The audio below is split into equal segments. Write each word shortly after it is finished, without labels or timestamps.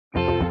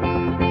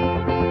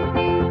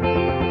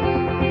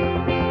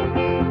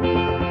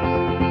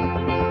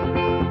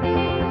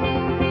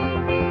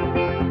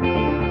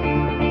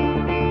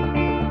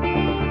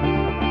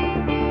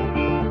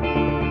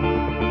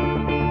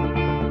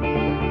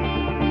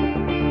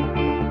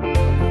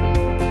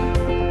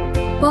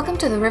Welcome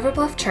to the River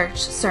Bluff Church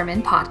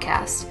Sermon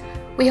Podcast.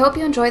 We hope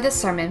you enjoy this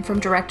sermon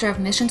from Director of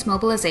Missions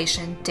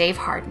Mobilization, Dave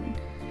Harden.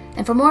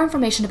 And for more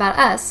information about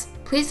us,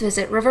 please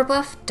visit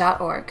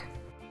riverbluff.org.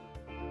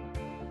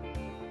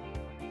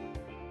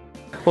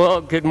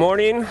 Well, good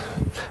morning,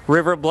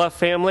 River Bluff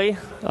family.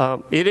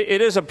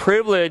 It is a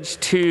privilege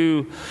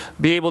to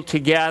be able to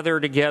gather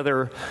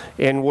together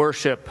and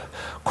worship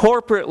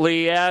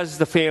corporately as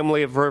the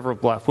family of River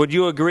Bluff. Would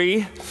you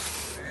agree?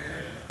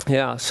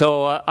 Yeah,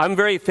 so I'm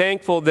very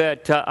thankful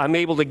that I'm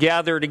able to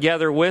gather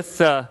together with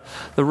the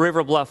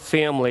River Bluff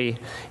family,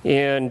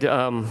 and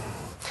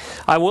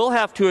I will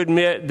have to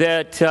admit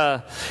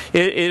that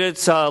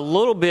it's a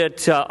little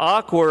bit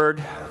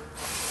awkward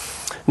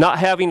not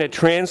having a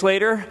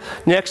translator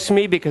next to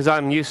me because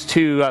I'm used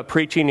to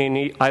preaching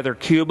in either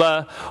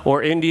Cuba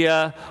or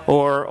India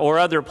or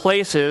other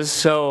places.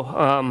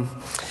 So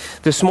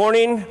this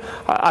morning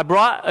I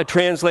brought a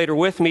translator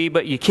with me,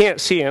 but you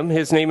can't see him.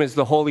 His name is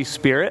the Holy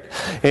Spirit.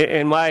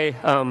 And my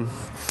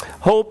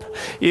hope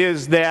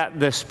is that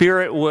the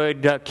Spirit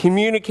would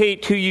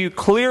communicate to you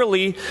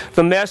clearly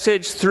the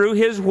message through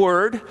His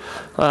Word,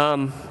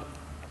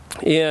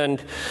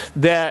 and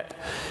that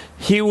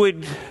He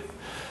would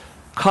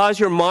cause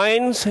your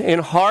minds and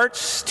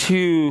hearts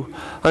to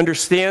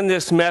understand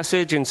this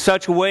message in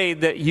such a way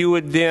that you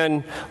would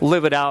then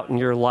live it out in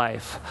your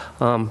life.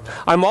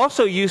 I'm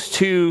also used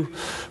to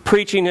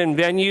preaching in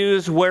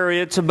venues where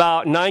it's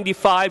about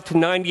 95 to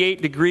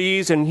 98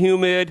 degrees and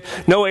humid,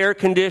 no air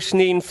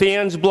conditioning,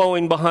 fans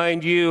blowing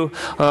behind you,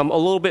 a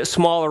little bit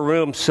smaller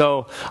room.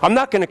 So I'm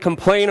not going to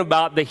complain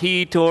about the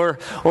heat or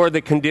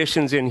the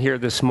conditions in here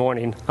this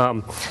morning.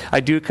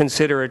 I do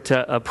consider it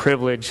a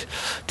privilege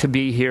to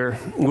be here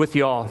with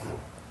you all.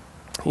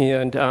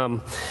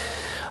 And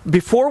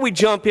before we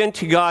jump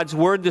into God's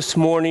Word this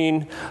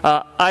morning,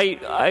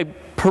 I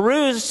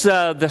perused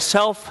the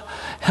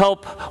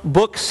self-help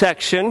book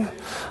section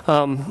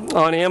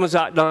on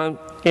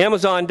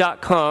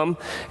Amazon.com,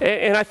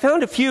 and I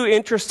found a few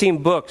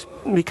interesting books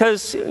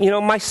because,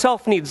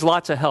 myself needs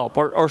lots of help,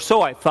 or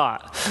so I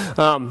thought.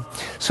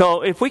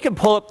 So if we could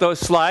pull up those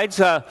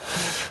slides.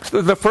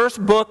 The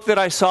first book that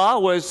I saw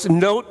was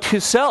Note to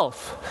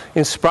Self,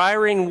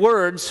 Inspiring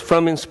Words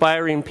from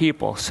Inspiring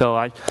People. So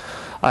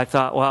I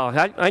thought, wow,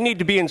 I need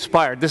to be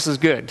inspired. This is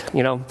good.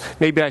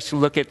 Maybe I should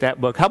look at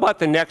that book. How about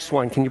the next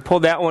one? Can you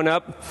pull that one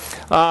up?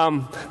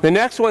 The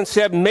next one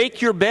said, Make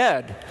Your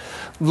Bed.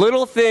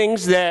 Little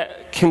things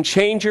that can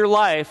change your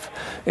life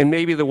and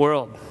maybe the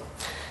world.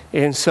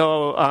 And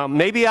so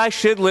maybe I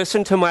should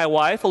listen to my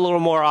wife a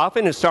little more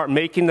often and start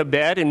making the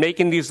bed and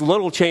making these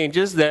little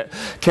changes that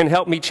can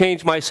help me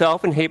change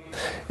myself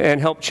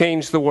and help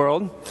change the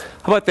world.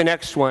 How about the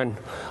next one?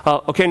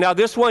 Okay, now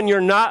this one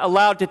you're not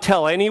allowed to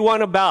tell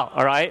anyone about,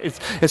 all right?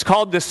 It's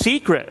called The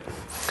Secret.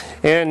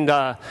 And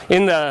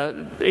in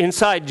the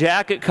inside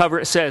jacket cover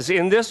it says,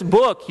 in this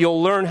book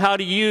you'll learn how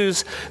to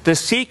use the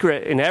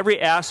secret in every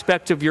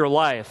aspect of your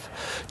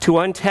life to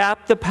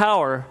untap the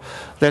power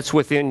that's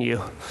within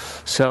you.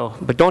 So,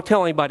 but don't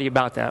tell anybody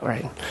about that,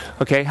 right?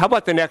 Okay, how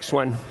about the next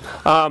one?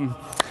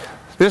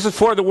 This is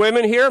for the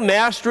women here.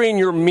 Mastering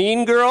Your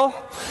Mean Girl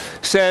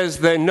says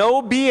the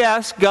no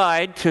BS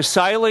guide to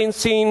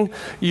silencing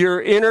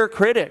your inner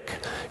critic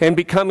and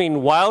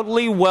becoming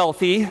wildly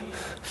wealthy,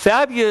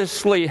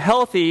 fabulously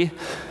healthy,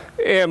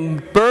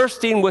 and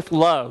bursting with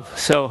love.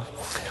 So,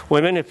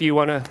 women, if you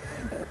want to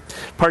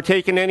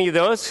partake in any of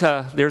those,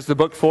 there's the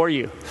book for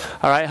you.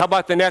 All right, how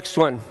about the next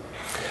one?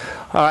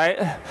 All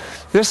right,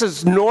 this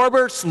is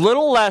Norbert's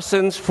Little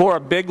Lessons for a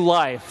Big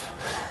Life.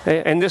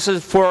 And this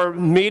is for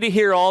me to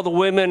hear all the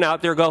women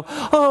out there go,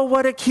 oh,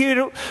 what a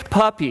cute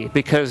puppy,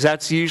 because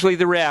that's usually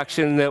the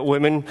reaction that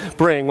women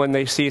bring when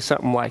they see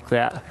something like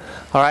that.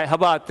 All right, how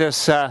about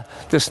this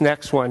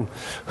next one?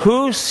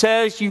 Who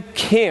says you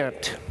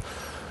can't?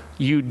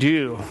 You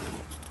do.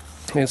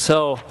 And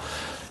so it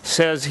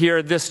says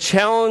here, this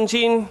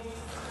challenging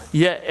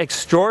yet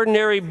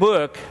extraordinary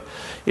book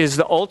is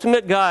the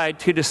ultimate guide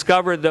to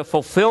discover the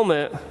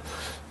fulfillment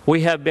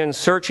we have been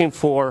searching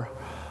for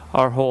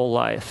our whole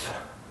life.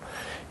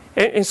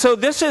 And so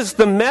this is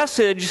the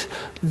message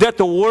that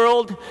the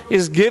world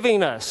is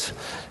giving us.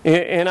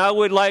 And I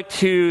would like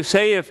to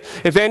say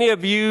if any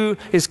of you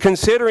is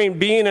considering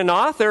being an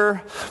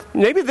author,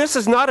 maybe this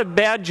is not a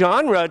bad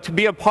genre to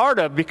be a part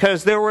of,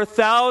 because there were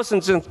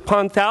thousands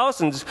upon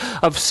thousands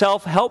of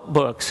self-help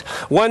books.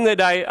 One that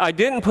I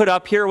didn't put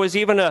up here was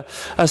even a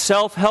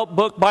self-help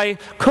book by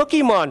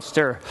Cookie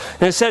Monster.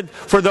 And it said,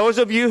 for those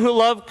of you who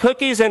love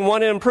cookies and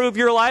want to improve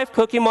your life,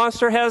 Cookie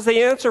Monster has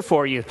the answer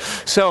for you.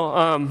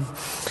 So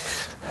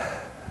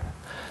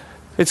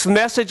it's the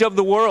message of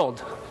the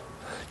world.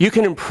 You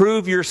can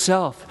improve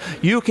yourself.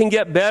 You can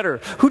get better.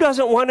 Who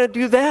doesn't want to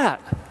do that?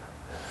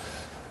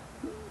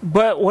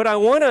 But what I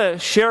want to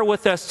share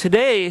with us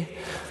today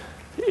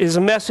is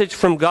a message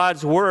from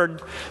God's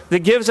Word that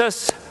gives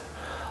us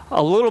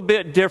a little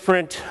bit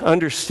different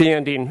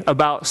understanding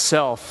about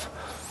self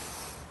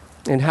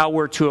and how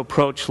we're to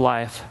approach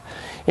life.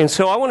 And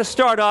so I want to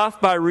start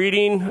off by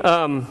reading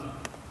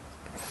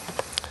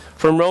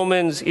from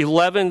Romans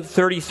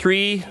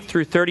 11:33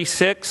 through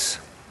 36.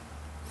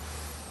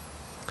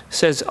 It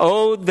says,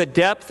 "Oh, the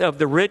depth of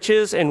the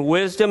riches and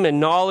wisdom and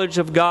knowledge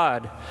of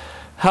God!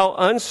 How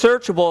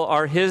unsearchable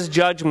are his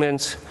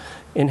judgments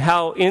and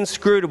how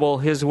inscrutable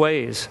his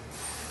ways!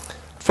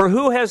 For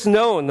who has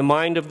known the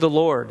mind of the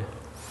Lord?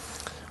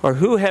 Or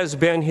who has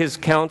been his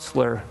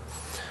counselor?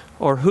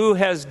 Or who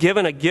has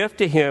given a gift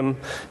to him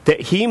that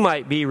he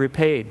might be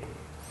repaid?"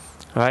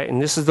 All right, and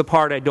this is the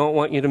part I don't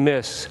want you to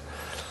miss.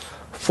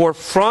 "For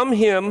from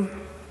him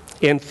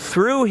and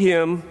through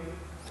him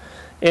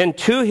and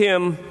to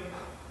him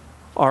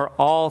are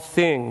all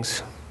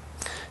things.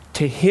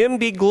 To him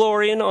be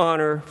glory and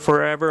honor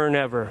forever and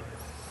ever."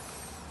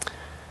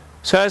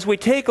 So as we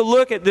take a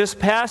look at this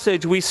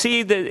passage, we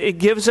see that it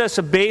gives us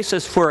a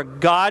basis for a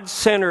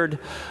God-centered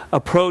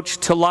approach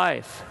to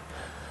life.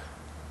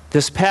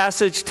 This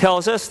passage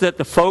tells us that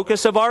the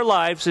focus of our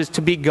lives is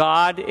to be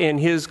God and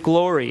his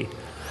glory.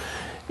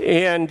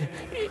 And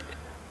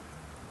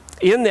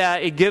in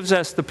that, it gives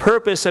us the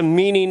purpose and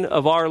meaning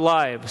of our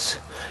lives.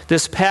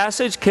 This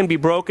passage can be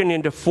broken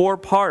into 4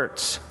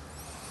 parts,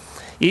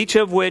 each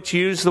of which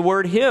use the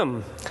word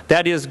him,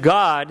 that is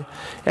God,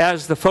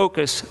 as the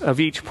focus of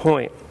each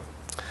point.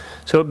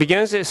 So it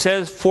begins, it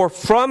says, "For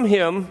from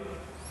him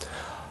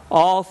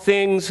all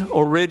things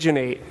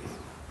originate."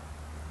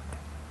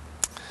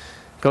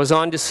 Goes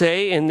on to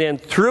say, "And then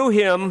through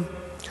him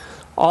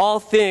all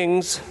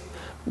things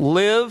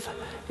live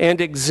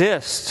and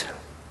exist.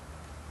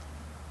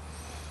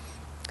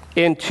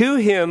 And to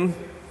him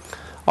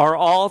are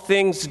all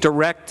things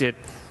directed.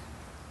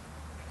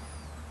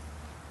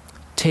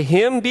 To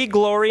him be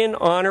glory and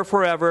honor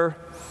forever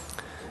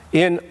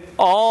in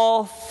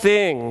all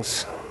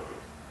things."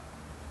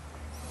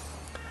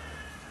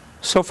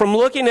 So from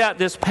looking at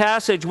this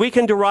passage, we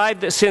can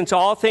derive that since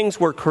all things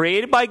were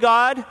created by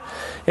God,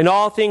 and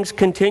all things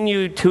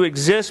continue to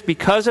exist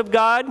because of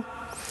God,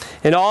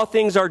 and all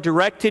things are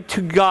directed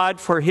to God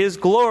for his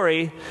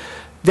glory,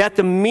 that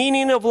the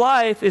meaning of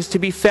life is to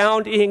be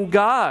found in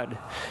God.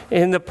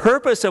 And the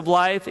purpose of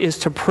life is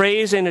to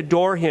praise and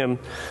adore him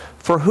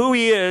for who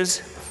he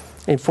is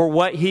and for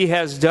what he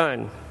has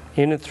done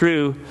in and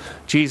through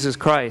Jesus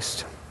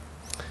Christ.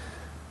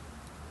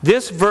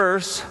 This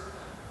verse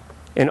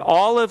and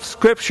all of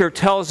Scripture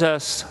tells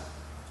us,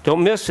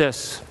 don't miss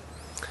this,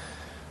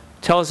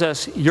 tells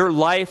us your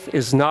life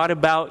is not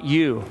about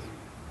you.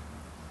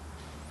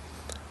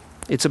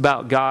 It's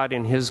about God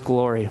and his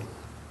glory.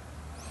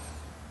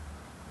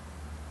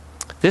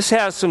 This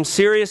has some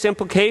serious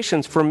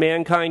implications for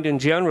mankind in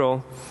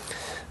general,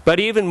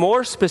 but even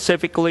more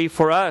specifically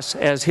for us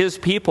as his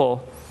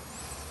people,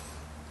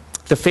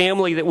 the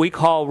family that we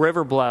call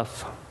River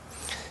Bluff,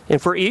 and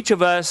for each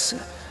of us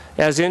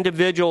as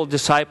individual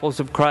disciples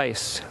of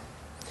Christ.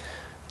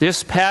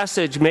 This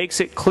passage makes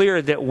it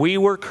clear that we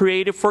were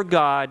created for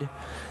God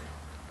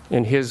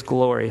and his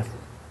glory.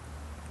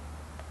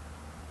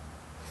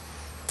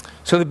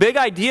 So the big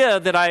idea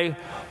that I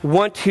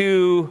want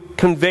to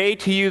convey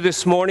to you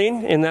this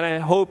morning, and that I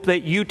hope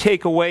that you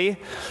take away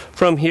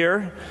from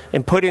here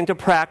and put into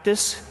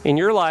practice in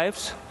your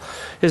lives,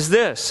 is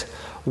this: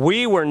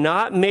 we were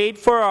not made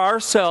for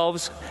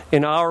ourselves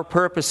and our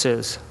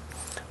purposes.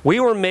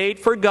 We were made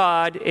for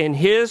God and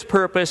his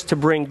purpose to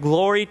bring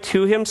glory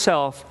to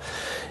himself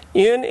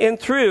in and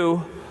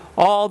through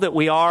all that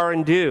we are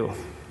and do.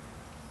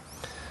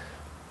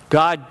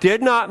 God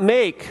did not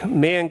make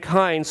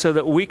mankind so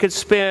that we could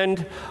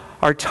spend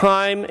our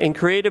time and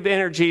creative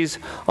energies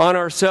on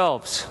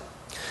ourselves.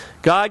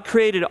 God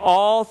created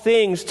all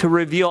things to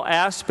reveal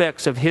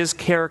aspects of his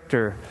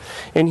character,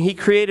 and he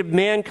created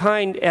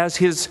mankind as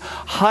his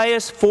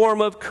highest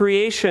form of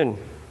creation,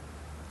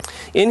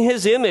 in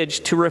his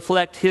image to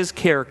reflect his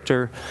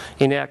character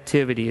in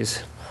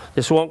activities.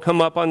 This won't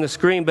come up on the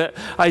screen, but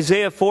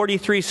Isaiah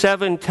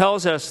 43:7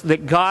 tells us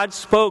that God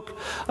spoke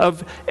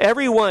of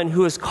everyone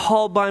who is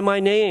called by my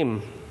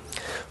name,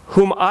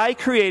 whom I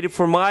created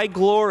for my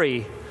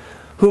glory,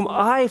 whom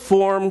I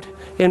formed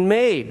and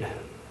made.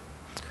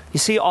 You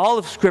see, all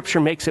of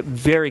Scripture makes it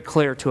very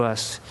clear to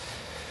us.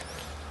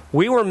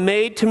 We were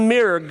made to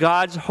mirror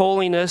God's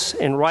holiness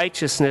and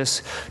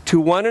righteousness to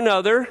one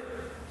another,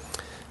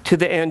 to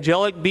the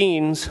angelic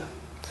beings,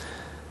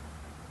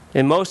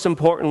 and most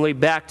importantly,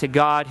 back to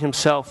God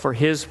himself for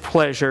his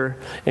pleasure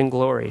and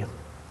glory.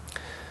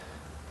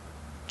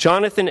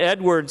 Jonathan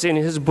Edwards, in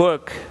his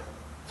book,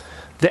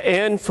 The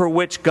End for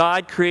Which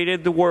God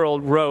Created the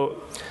World,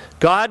 wrote,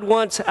 "God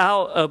wants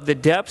out of the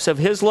depths of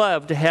his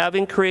love to have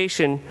in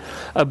creation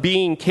a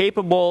being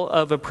capable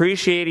of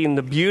appreciating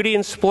the beauty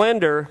and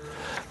splendor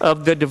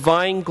of the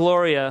divine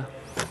Gloria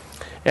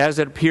as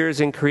it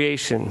appears in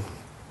creation.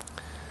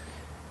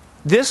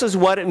 This is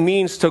what it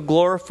means to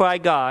glorify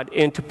God,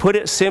 and to put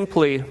it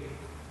simply,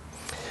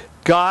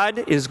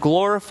 God is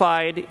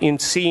glorified in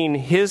seeing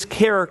his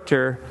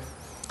character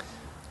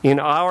in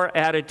our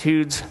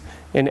attitudes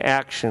and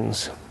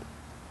actions."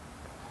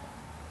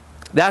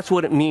 That's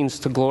what it means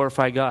to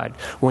glorify God.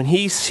 When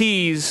he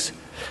sees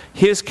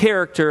his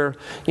character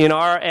in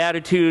our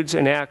attitudes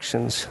and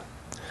actions.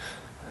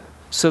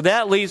 So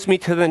that leads me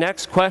to the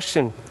next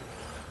question.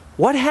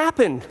 What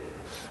happened?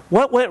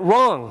 What went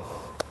wrong?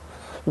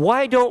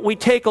 Why don't we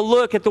take a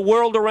look at the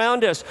world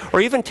around us,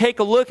 or even take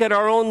a look at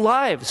our own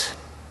lives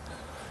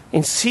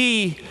and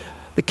see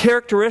the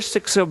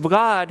characteristics of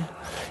God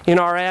in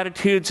our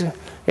attitudes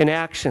and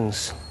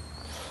actions?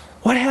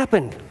 What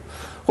happened?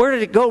 Where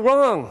did it go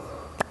wrong?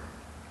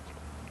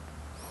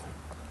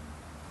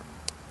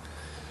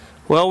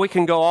 Well, we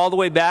can go all the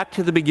way back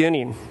to the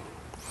beginning.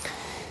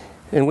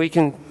 And we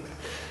can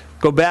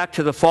go back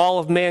to the fall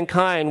of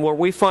mankind, where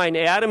we find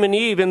Adam and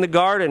Eve in the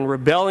garden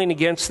rebelling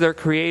against their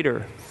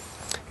Creator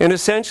and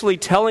essentially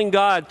telling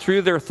God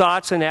through their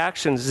thoughts and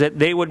actions that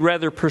they would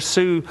rather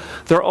pursue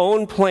their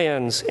own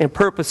plans and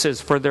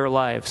purposes for their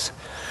lives.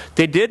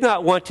 They did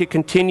not want to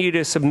continue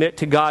to submit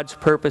to God's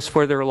purpose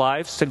for their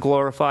lives to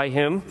glorify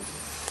Him.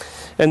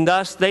 And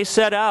thus they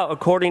set out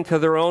according to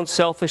their own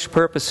selfish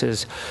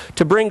purposes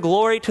to bring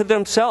glory to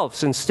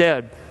themselves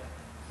instead.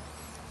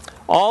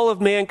 All of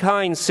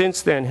mankind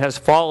since then has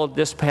followed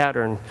this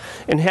pattern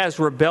and has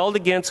rebelled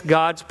against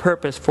God's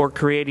purpose for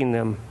creating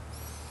them.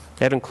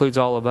 That includes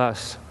all of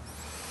us.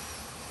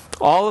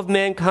 All of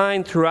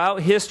mankind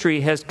throughout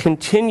history has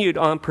continued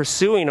on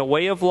pursuing a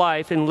way of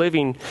life and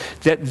living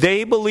that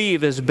they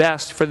believe is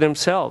best for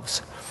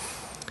themselves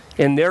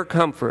and their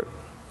comfort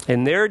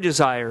and their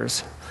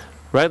desires,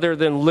 rather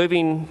than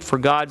living for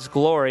God's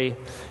glory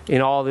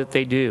in all that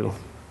they do.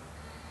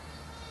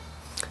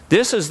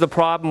 This is the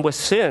problem with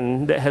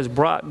sin that has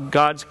brought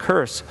God's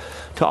curse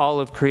to all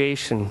of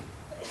creation.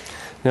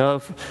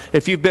 Now,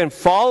 if you've been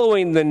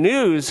following the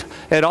news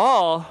at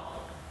all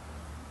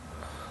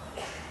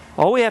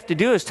we have to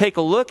do is take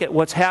a look at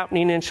what's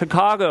happening in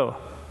Chicago.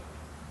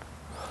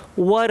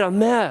 What a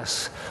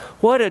mess.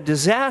 What a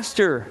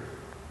disaster.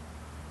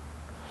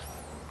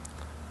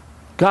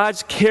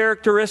 God's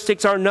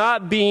characteristics are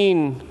not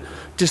being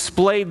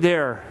displayed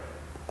there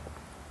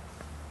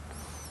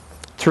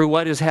through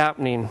what is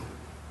happening.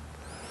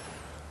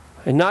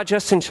 And not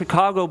just in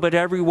Chicago, but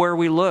everywhere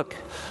we look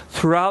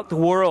throughout the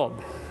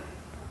world.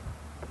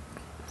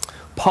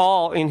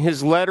 Paul, in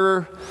his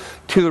letter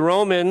to the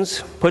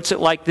Romans, puts it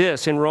like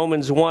this in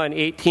Romans 1,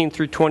 18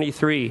 through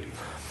 23.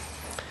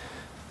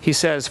 He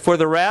says, "For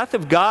the wrath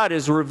of God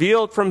is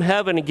revealed from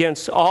heaven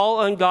against all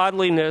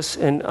ungodliness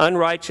and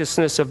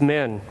unrighteousness of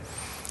men,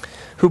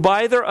 who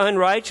by their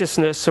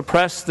unrighteousness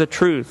suppress the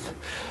truth.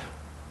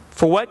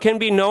 For what can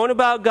be known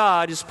about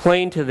God is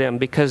plain to them,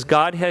 because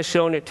God has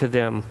shown it to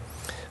them.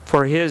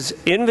 For His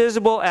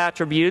invisible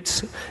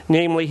attributes,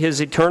 namely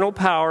His eternal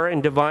power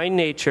and divine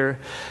nature,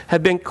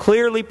 have been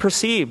clearly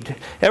perceived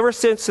ever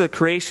since the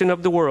creation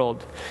of the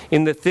world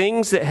in the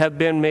things that have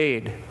been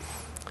made.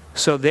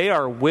 So they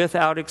are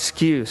without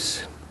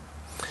excuse.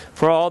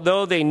 For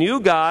although they knew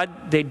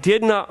God, they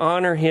did not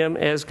honor Him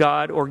as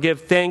God or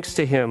give thanks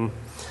to Him.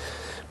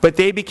 But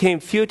they became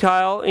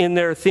futile in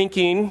their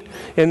thinking,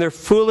 and their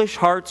foolish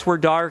hearts were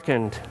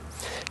darkened.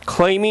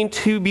 Claiming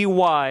to be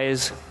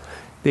wise,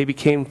 they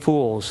became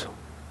fools."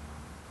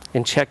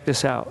 And check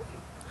this out.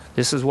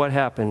 This is what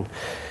happened.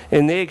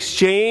 "And they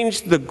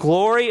exchanged the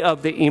glory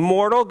of the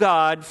immortal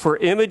God for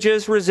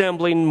images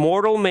resembling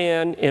mortal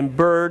man and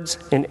birds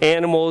and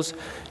animals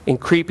and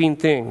creeping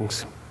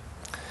things."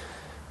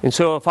 And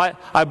so if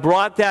I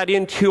brought that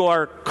into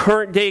our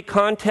current day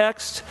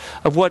context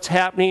of what's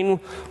happening,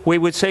 we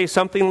would say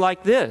something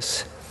like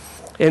this.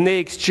 "And they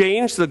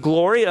exchanged the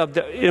glory of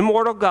the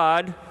immortal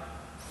God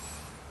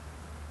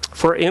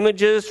for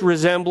images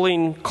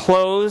resembling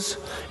clothes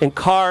and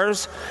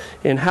cars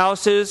and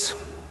houses,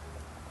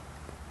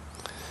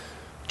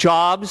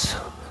 jobs,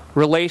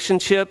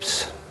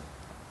 relationships."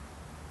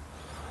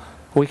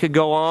 We could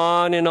go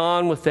on and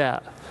on with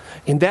that.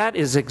 And that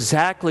is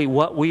exactly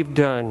what we've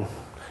done.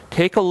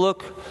 Take a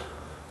look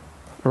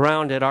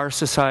around at our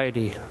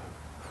society.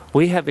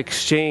 We have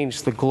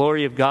exchanged the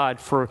glory of God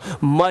for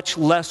much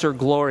lesser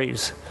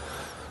glories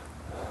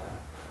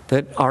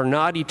that are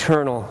not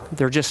eternal.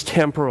 They're just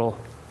temporal.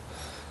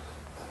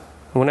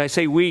 When I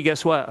say we,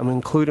 guess what? I'm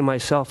including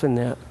myself in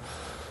that.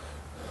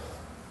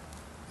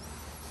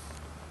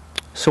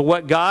 So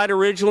what God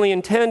originally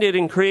intended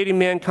in creating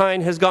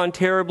mankind has gone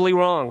terribly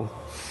wrong.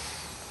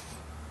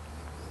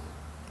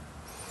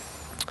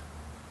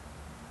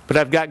 But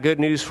I've got good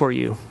news for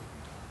you.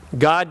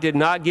 God did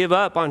not give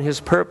up on His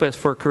purpose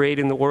for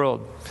creating the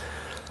world.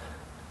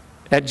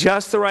 At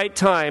just the right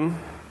time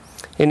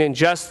and in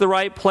just the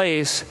right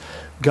place,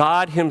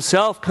 God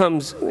Himself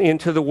comes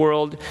into the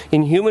world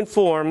in human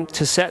form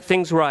to set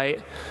things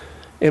right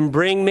and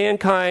bring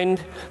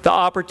mankind the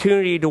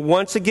opportunity to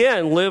once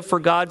again live for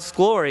God's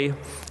glory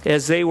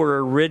as they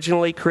were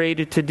originally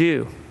created to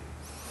do.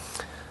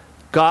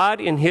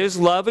 God, in His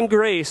love and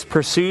grace,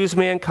 pursues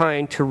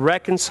mankind to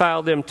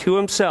reconcile them to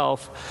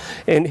Himself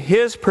and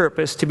His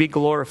purpose to be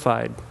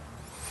glorified.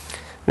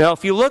 Now,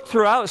 if you look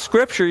throughout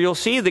Scripture, you'll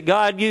see that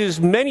God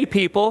used many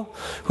people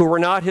who were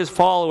not His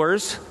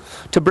followers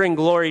to bring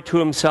glory to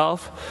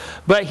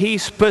Himself, but He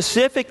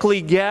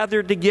specifically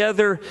gathered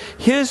together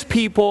His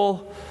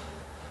people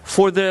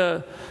for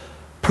the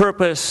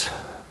purpose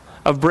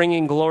of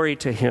bringing glory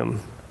to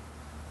Him.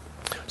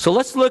 So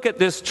let's look at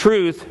this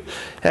truth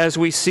as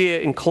we see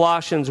it in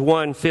Colossians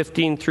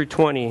 1:15 through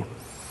 20. It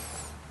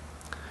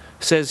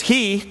says,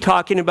 He,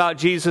 talking about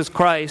Jesus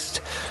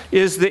Christ,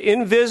 is the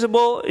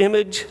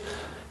image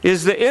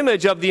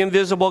of the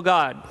invisible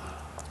God,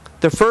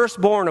 the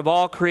firstborn of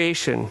all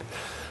creation.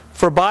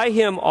 For by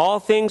Him all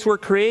things were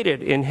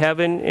created in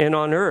heaven and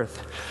on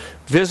earth,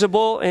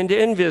 visible and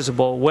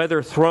invisible,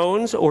 whether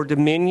thrones or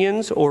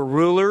dominions or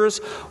rulers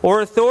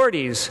or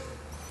authorities.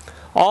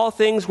 All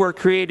things were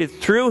created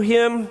through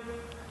Him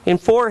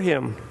and for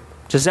Him.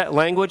 Does that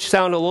language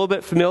sound a little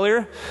bit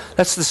familiar?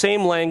 That's the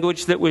same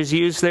language that was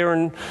used there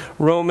in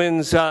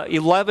Romans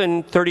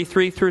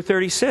 11:33 through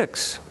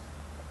 36.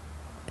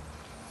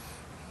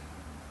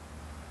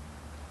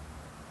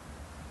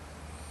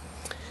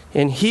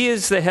 And He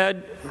is the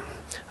head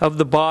of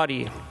the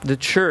body, the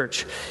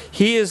church.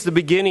 He is the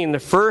beginning, the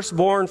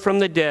firstborn from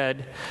the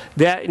dead,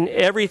 that in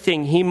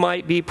everything He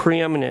might be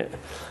preeminent.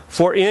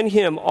 For in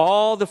Him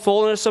all the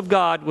fullness of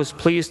God was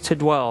pleased to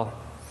dwell,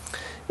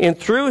 and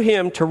through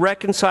Him to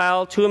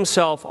reconcile to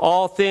Himself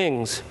all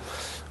things,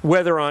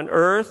 whether on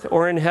earth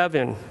or in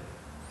heaven.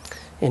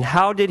 And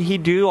how did He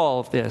do all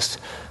of this?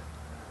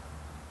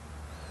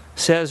 It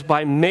says,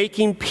 by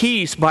making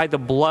peace by the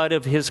blood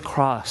of His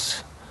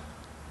cross.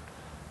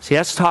 See,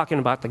 that's talking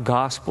about the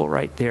gospel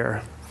right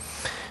there.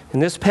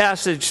 And this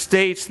passage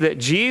states that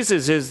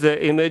Jesus is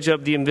the image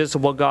of the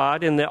invisible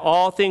God and that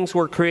all things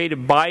were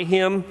created by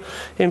Him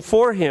and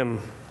for Him.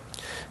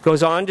 It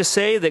goes on to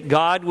say that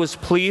God was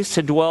pleased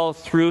to dwell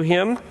through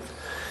Him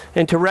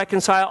and to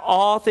reconcile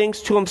all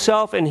things to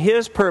Himself and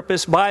His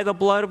purpose by the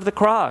blood of the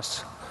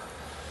cross.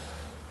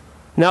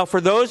 Now,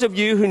 for those of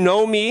you who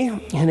know me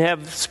and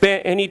have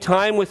spent any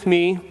time with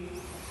me,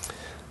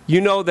 you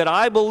know that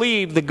I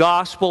believe the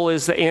gospel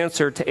is the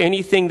answer to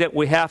anything that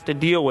we have to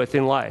deal with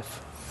in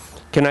life.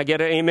 Can I get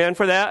an amen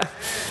for that?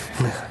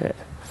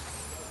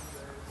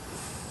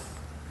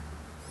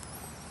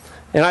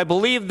 And I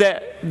believe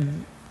that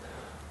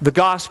the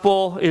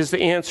gospel is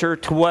the answer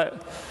to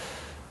what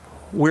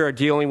we are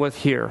dealing with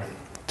here,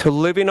 to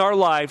living our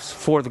lives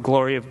for the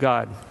glory of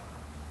God.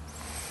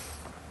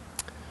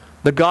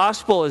 The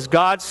gospel is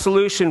God's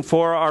solution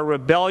for our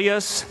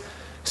rebellious,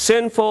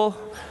 sinful,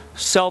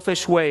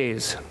 selfish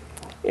ways.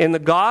 And the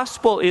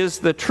gospel is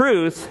the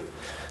truth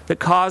that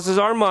causes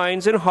our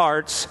minds and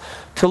hearts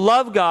to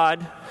love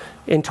God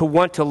and to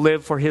want to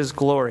live for His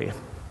glory.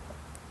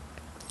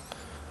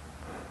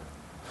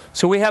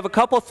 So we have a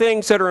couple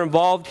things that are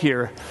involved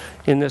here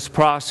in this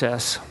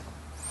process.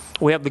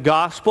 We have the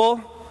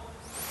gospel,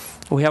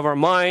 we have our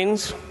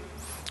minds,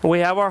 and we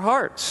have our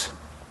hearts.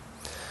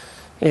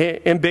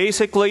 And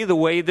basically the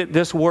way that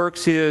this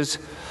works is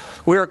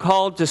we are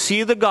called to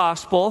see the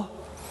gospel,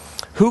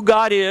 who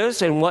God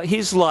is and what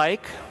He's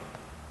like.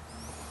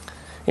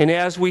 And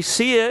as we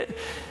see it,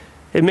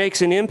 it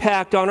makes an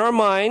impact on our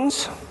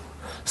minds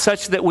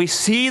such that we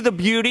see the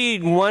beauty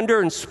and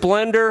wonder and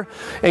splendor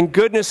and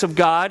goodness of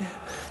God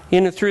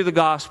in and through the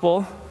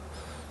gospel.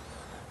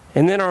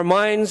 And then our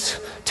minds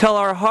tell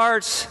our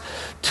hearts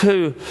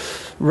to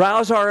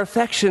rouse our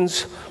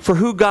affections for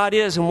who God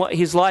is and what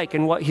He's like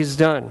and what He's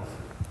done.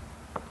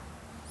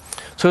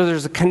 So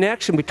there's a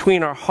connection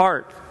between our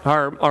heart,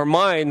 our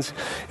minds,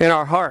 and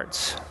our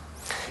hearts.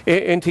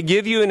 And to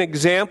give you an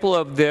example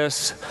of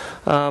this,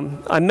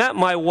 I met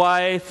my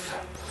wife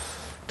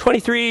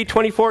 23,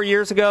 24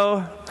 years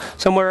ago,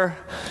 somewhere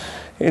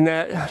in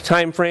that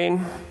time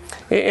frame.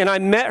 And I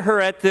met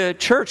her at the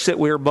church that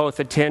we were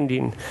both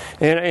attending.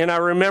 And I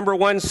remember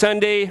one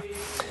Sunday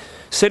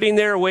sitting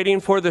there waiting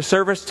for the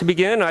service to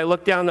begin. I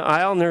looked down the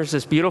aisle and there's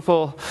this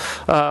beautiful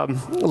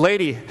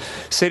lady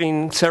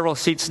sitting several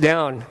seats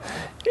down.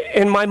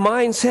 And my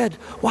mind said,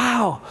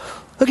 wow,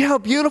 look how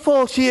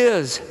beautiful she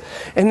is.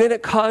 And then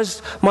it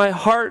caused my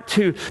heart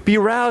to be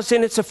roused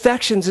in its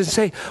affections and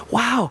say,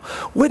 wow,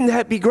 wouldn't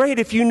that be great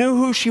if you knew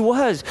who she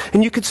was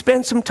and you could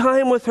spend some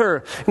time with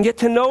her and get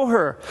to know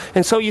her.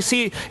 And so you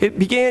see, it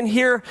began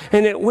here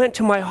and it went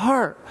to my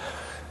heart.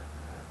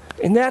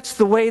 And that's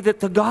the way that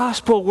the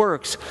gospel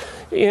works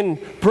in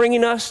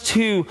bringing us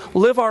to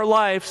live our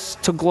lives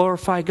to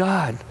glorify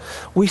God.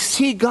 We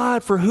see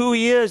God for who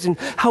He is and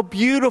how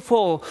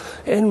beautiful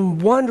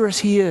and wondrous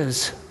He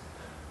is.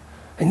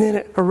 And then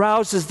it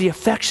arouses the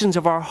affections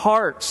of our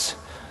hearts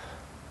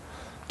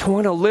to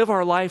want to live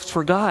our lives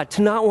for God,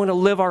 to not want to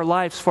live our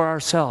lives for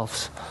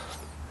ourselves.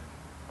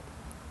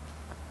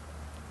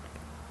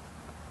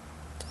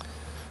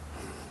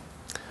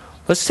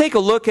 Let's take a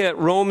look at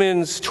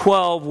Romans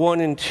 12, 1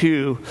 and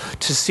 2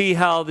 to see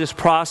how this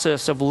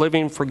process of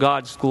living for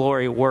God's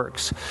glory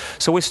works.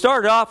 So we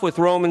started off with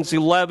Romans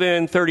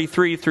 11,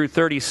 33 through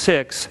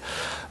 36.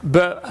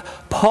 But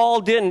Paul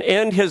didn't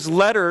end his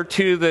letter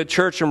to the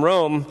church in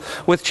Rome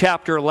with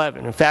chapter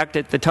 11. In fact,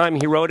 at the time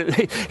he wrote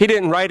it, he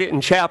didn't write it in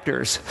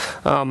chapters.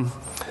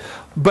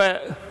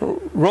 But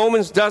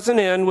Romans doesn't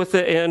end with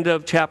the end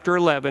of chapter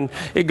 11.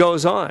 It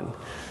goes on.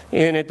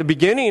 And at the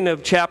beginning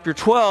of chapter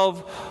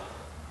 12,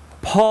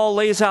 Paul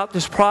lays out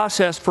this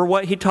process for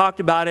what he talked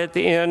about at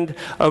the end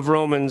of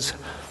Romans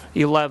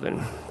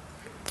 11.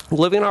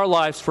 Living our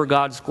lives for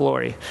God's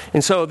glory.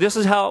 And so this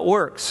is how it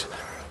works.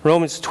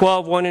 Romans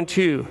 12, 1 and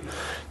 2.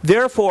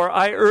 Therefore,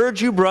 I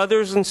urge you,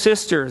 brothers and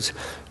sisters,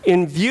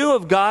 in view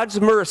of God's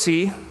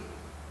mercy.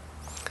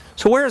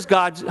 So where is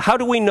God? How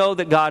do we know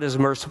that God is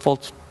merciful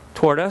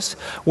toward us?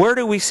 Where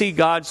do we see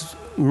God's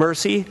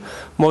mercy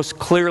most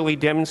clearly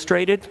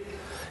demonstrated?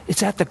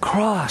 It's at the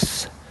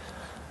cross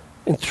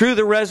and through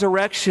the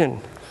resurrection.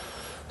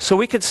 So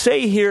we could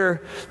say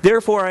here,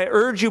 therefore I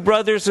urge you,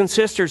 brothers and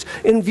sisters,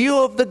 in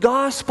view of the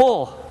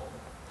gospel,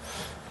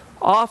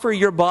 offer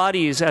your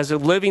bodies as a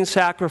living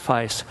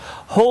sacrifice,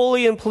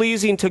 holy and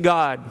pleasing to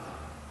God.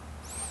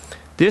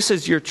 This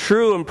is your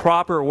true and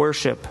proper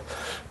worship.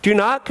 Do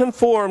not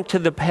conform to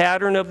the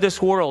pattern of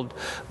this world,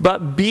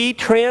 but be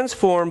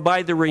transformed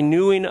by the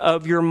renewing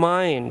of your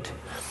mind.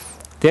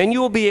 Then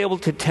you will be able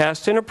to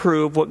test and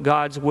approve what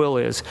God's will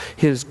is,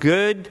 His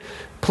good,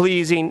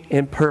 pleasing,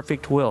 and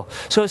perfect will.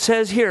 So it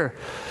says here,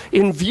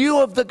 in view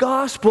of the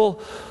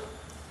gospel,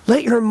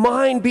 let your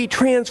mind be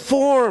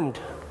transformed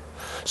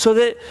so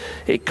that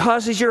it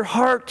causes your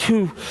heart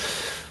to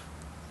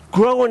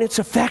grow in its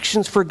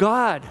affections for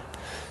God.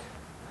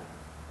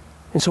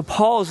 And so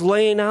Paul is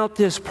laying out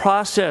this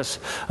process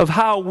of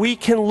how we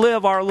can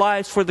live our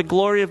lives for the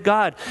glory of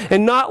God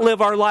and not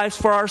live our lives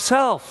for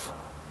ourselves.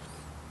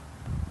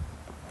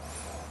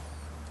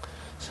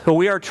 So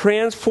we are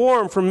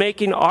transformed from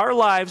making our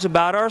lives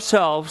about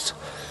ourselves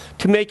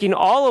to making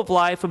all of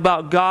life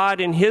about God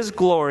and His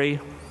glory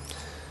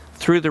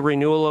through the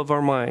renewal of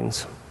our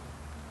minds.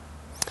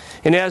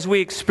 And as we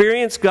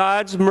experience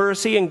God's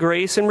mercy and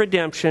grace and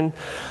redemption,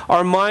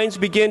 our minds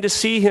begin to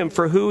see Him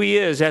for who He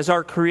is, as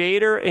our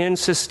Creator and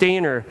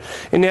Sustainer,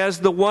 and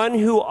as the one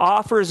who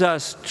offers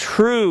us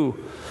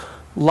true,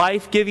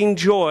 life-giving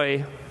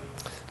joy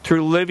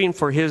through living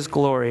for His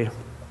glory.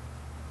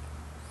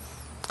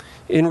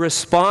 In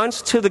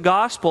response to the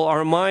gospel,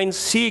 our minds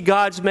see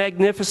God's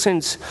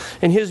magnificence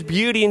and His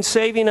beauty in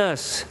saving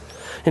us,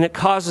 and it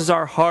causes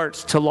our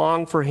hearts to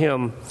long for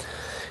Him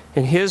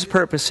and His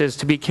purposes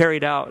to be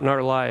carried out in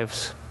our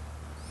lives.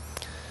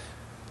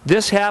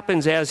 This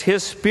happens as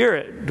His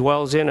Spirit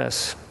dwells in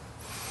us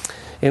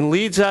and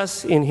leads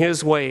us in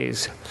His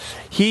ways.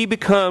 He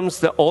becomes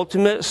the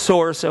ultimate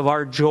source of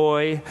our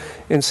joy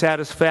and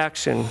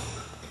satisfaction.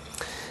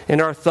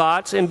 And our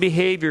thoughts and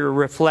behavior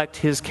reflect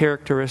His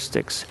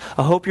characteristics.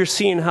 I hope you're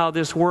seeing how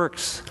this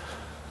works.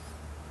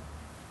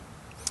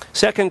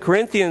 2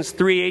 Corinthians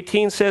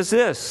 3:18 says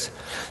this,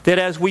 that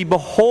as we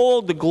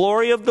behold the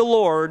glory of the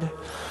Lord,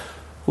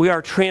 we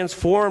are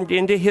transformed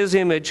into His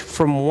image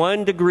from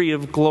one degree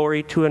of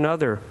glory to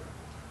another.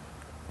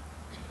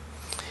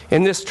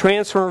 And this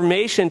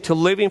transformation to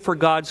living for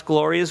God's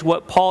glory is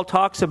what Paul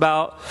talks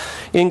about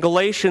in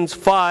Galatians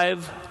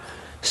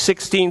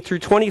 5:16 through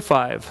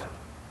 25.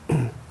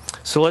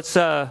 So let's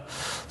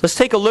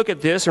take a look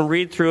at this and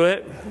read through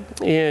it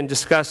and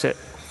discuss it.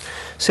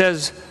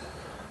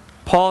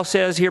 Paul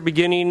says here,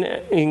 beginning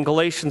in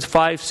Galatians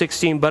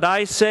 5:16, but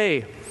I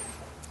say,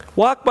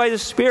 walk by the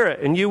Spirit,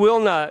 and you will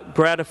not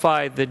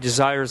gratify the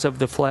desires of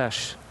the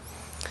flesh.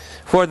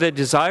 For the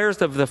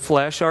desires of the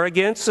flesh are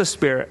against the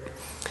Spirit,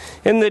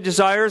 and the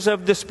desires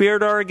of the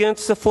Spirit are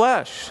against the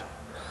flesh.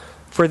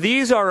 For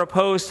these are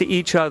opposed to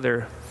each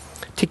other,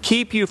 to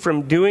keep you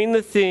from doing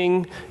the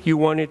thing you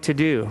wanted to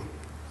do.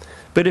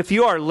 But if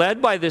you are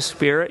led by the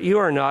Spirit, you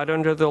are not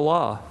under the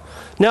law.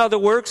 Now the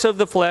works of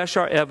the flesh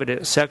are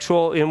evident: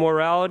 sexual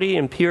immorality,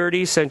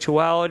 impurity,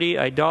 sensuality,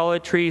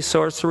 idolatry,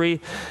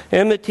 sorcery,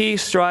 enmity,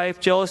 strife,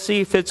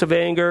 jealousy, fits of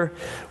anger,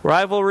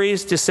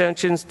 rivalries,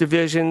 dissensions,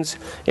 divisions,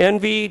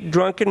 envy,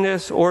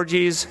 drunkenness,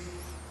 orgies,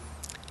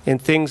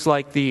 and things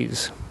like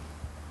these.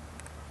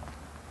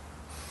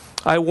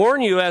 I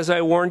warn you, as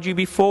I warned you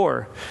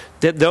before,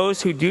 that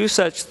those who do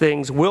such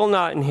things will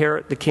not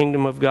inherit the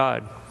kingdom of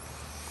God.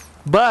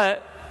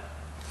 But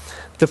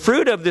the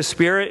fruit of the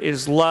Spirit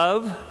is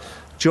love,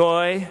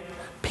 joy,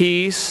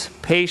 peace,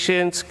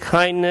 patience,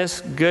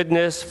 kindness,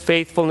 goodness,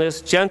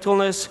 faithfulness,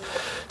 gentleness,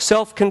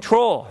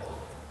 self-control.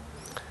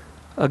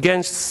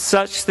 Against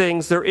such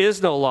things there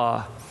is no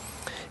law.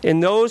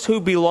 And those who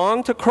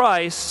belong to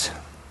Christ,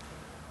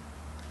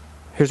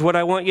 here's what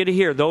I want you to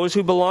hear. Those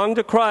who belong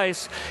to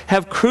Christ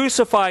have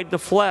crucified the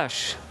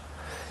flesh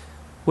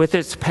with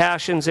its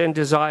passions and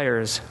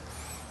desires.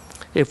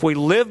 If we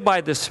live by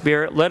the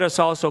Spirit, let us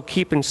also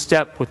keep in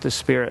step with the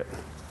Spirit.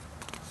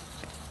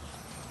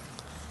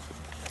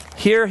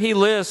 Here he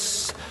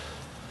lists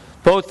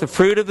both the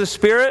fruit of the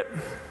Spirit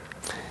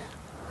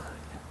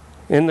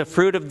and the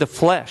fruit of the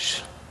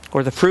flesh,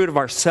 or the fruit of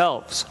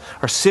ourselves,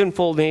 our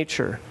sinful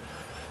nature.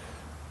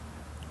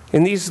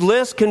 And these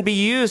lists can be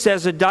used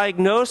as a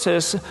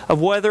diagnosis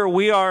of whether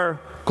we are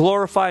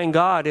glorifying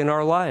God in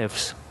our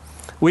lives.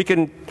 We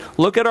can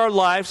look at our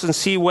lives and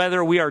see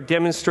whether we are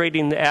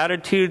demonstrating the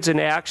attitudes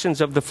and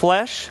actions of the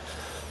flesh,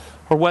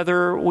 or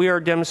whether we are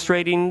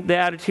demonstrating the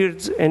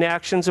attitudes and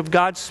actions of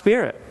God's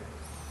Spirit.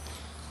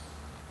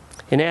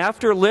 And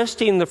after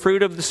listing the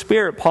fruit of the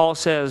Spirit, Paul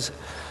says,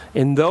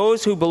 "And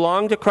those who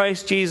belong to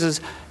Christ Jesus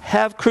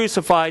have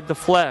crucified the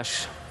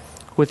flesh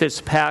with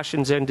its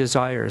passions and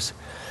desires."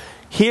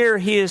 Here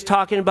he is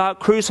talking about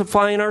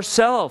crucifying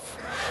ourselves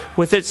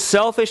with its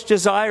selfish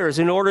desires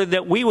in order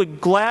that we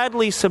would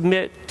gladly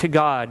submit to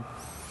God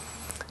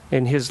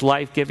and His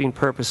life-giving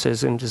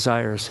purposes and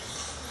desires.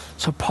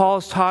 So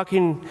Paul's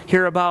talking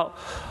here about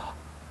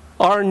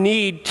our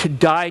need to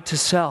die to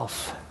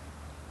self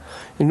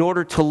in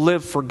order to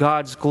live for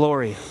God's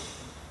glory.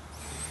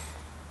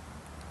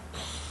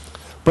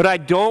 But I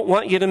don't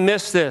want you to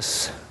miss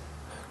this.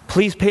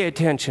 Please pay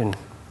attention.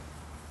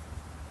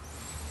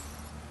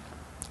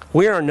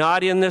 We are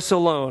not in this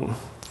alone.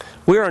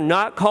 We are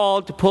not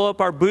called to pull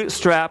up our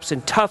bootstraps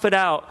and tough it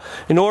out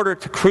in order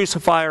to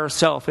crucify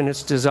ourselves and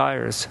its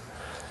desires.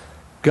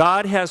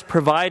 God has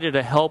provided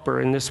a helper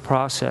in this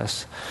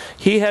process.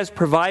 He has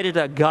provided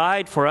a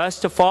guide for us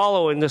to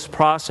follow in this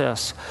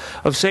process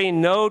of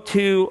saying no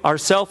to our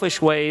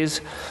selfish ways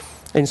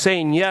and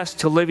saying yes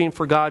to living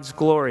for God's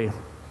glory.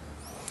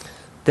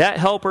 That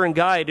helper and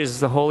guide is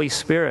the Holy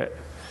Spirit.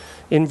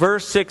 In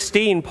verse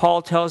 16,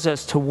 Paul tells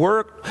us to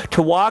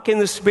walk in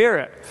the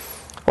Spirit.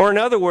 Or in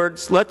other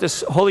words, let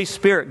the Holy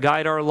Spirit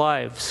guide our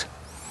lives.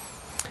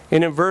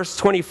 And in verse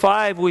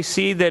 25, we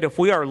see that if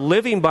we are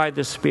living by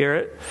the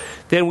Spirit,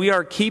 then we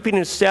are keeping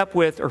in step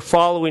with or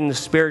following the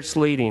Spirit's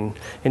leading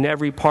in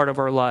every part of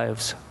our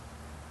lives.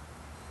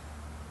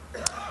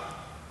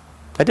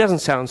 That doesn't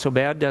sound so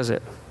bad, does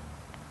it?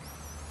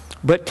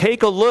 But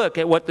take a look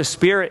at what the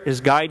Spirit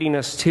is guiding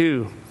us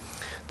to.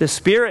 The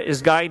Spirit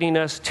is guiding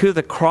us to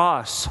the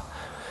cross,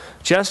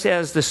 just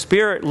as the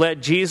Spirit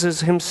led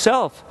Jesus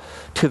Himself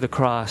to the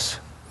cross.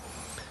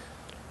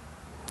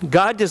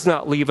 God does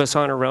not leave us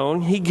on our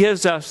own. He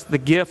gives us the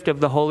gift of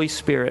the Holy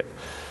Spirit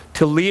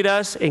to lead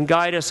us and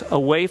guide us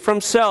away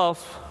from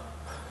self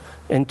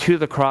and to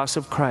the cross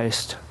of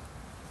Christ.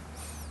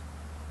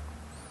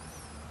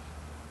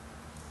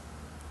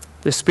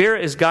 The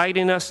Spirit is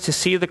guiding us to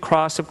see the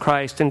cross of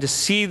Christ and to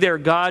see there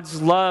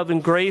God's love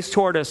and grace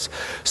toward us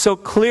so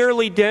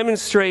clearly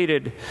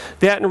demonstrated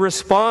that in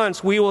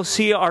response we will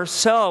see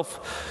ourselves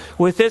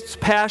with its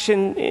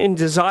passion and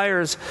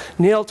desires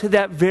nailed to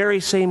that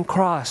very same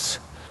cross.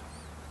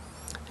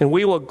 And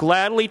we will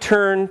gladly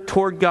turn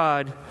toward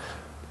God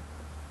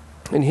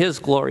and His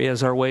glory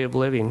as our way of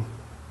living.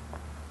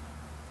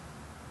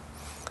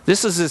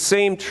 This is the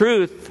same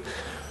truth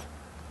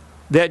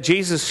that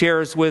Jesus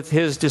shares with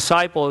His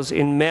disciples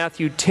in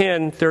Matthew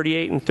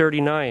 10:38 and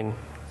 39,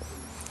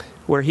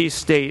 where He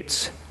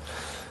states,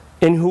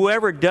 "And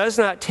whoever does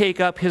not take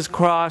up his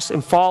cross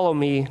and follow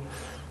me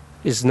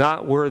is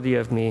not worthy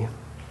of me.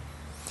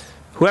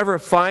 Whoever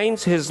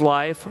finds his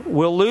life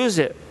will lose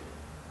it,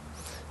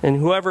 and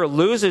whoever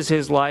loses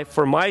his life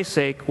for my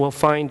sake will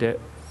find it."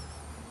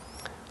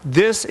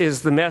 This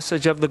is the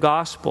message of the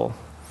gospel.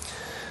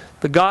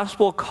 The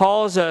gospel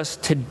calls us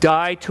to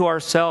die to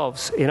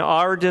ourselves in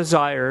our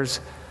desires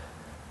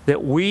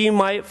that we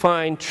might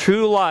find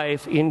true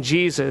life in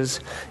Jesus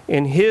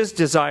and His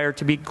desire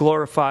to be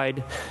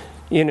glorified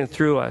in and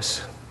through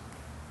us.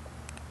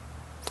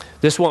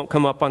 This won't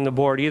come up on the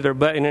board either,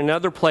 but in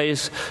another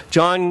place,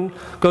 John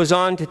goes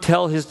on to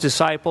tell his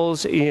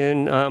disciples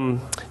in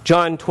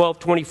John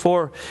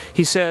 12:24,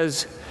 he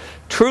says,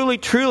 "Truly,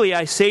 truly,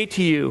 I say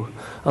to you,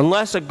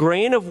 unless a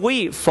grain of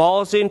wheat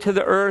falls into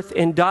the earth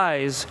and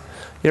dies,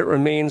 it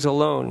remains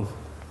alone.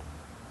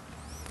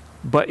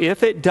 But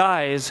if it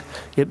dies,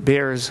 it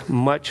bears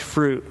much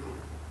fruit."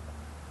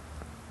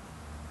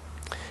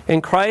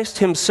 And Christ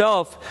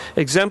Himself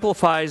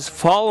exemplifies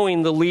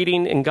following the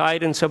leading and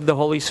guidance of the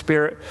Holy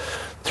Spirit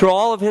through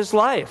all of His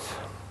life.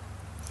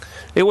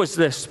 It was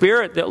the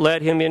Spirit that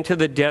led Him into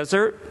the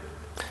desert,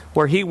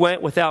 where He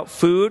went without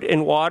food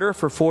and water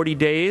for 40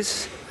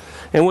 days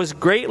and was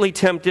greatly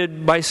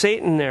tempted by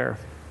Satan there.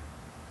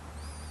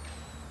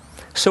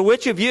 So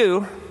which of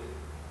you,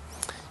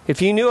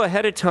 if you knew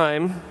ahead of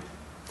time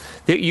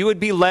that you would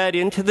be led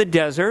into the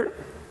desert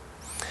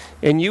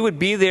and you would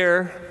be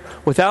there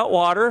without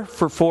water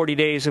for 40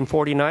 days and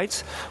 40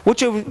 nights,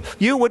 which of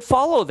you would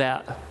follow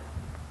that?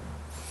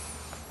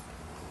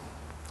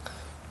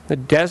 The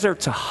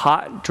desert's a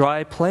hot,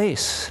 dry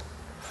place.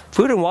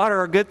 Food and water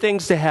are good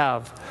things to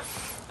have.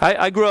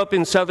 I grew up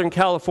in Southern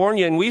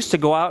California, and we used to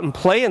go out and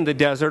play in the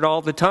desert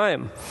all the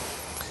time.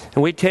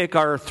 And we'd take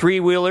our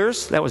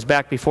three-wheelers, that was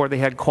back before they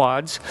had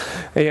quads,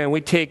 and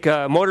we'd take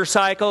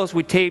motorcycles,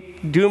 we'd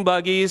take dune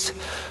buggies,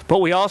 but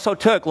we also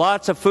took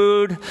lots of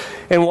food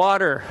and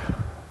water.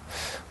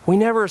 We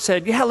never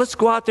said, yeah, let's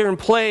go out there and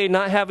play and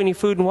not have any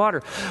food and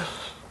water.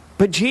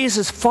 But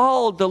Jesus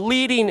followed the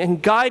leading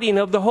and guiding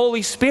of the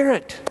Holy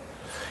Spirit,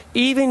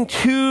 even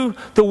to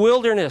the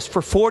wilderness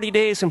for 40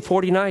 days and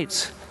 40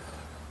 nights,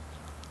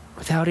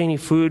 without any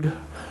food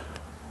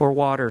or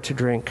water to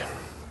drink.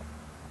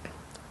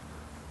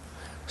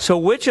 So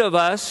which of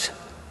us,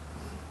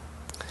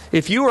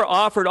 if you were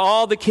offered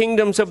all the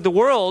kingdoms of the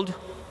world,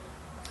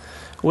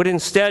 would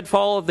instead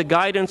follow the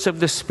guidance of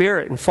the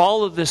Spirit and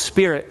follow the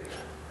Spirit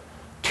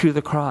to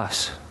the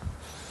cross?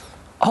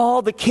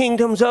 all the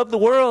kingdoms of the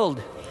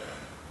world.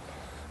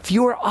 If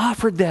you were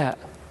offered that,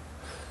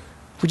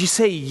 would you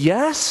say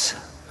yes?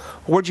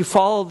 Or would you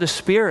follow the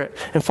Spirit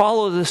and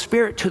follow the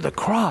Spirit to the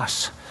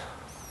cross?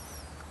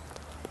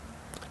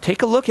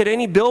 Take a look at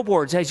any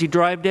billboards as you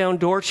drive down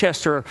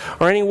Dorchester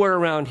or anywhere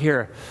around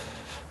here.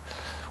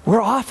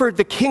 We're offered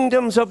the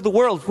kingdoms of the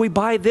world. If we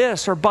buy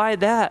this or buy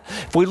that,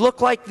 if we look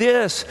like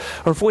this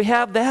or if we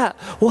have that,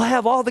 we'll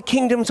have all the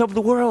kingdoms of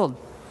the world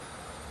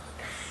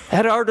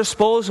at our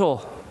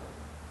disposal.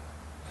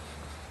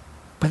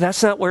 But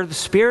that's not where the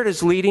Spirit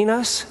is leading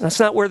us. That's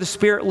not where the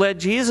Spirit led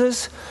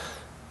Jesus.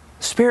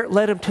 The Spirit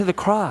led him to the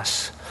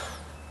cross.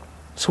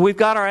 So we've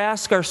got to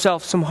ask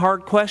ourselves some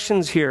hard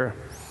questions here.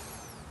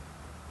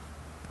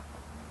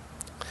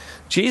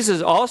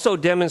 Jesus also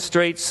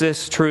demonstrates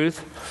this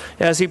truth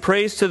as he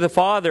prays to the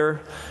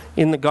Father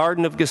in the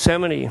Garden of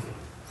Gethsemane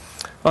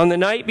on the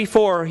night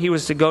before he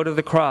was to go to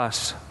the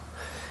cross.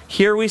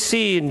 Here we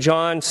see in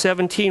John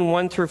 17,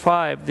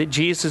 1-5, that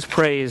Jesus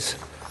prays,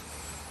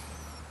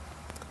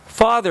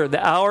 Father,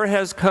 the hour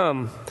has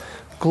come.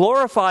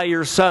 Glorify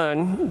your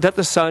Son, that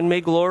the Son may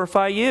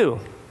glorify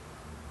you.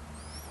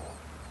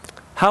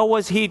 How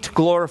was he to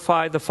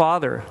glorify the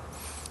Father?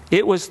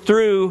 It was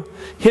through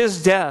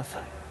his death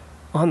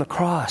on the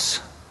cross.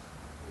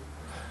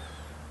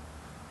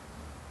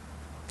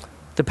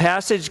 The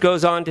passage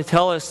goes on to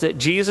tell us that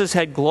Jesus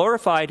had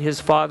glorified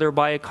his Father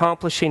by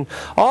accomplishing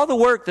all the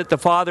work that the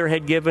Father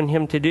had given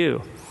him to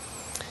do.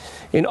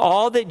 In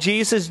all that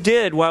Jesus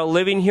did while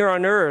living here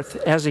on earth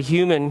as a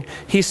human,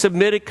 he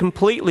submitted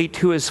completely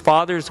to his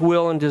Father's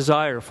will and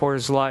desire for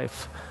his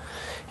life.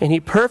 And he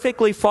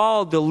perfectly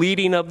followed the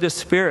leading of the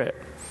Spirit.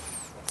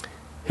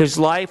 His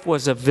life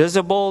was a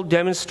visible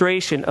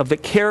demonstration of the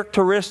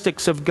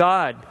characteristics of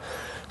God,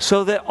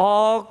 so that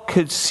all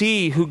could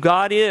see who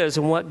God is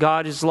and what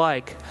God is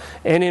like,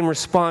 and in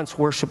response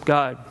worship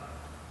God.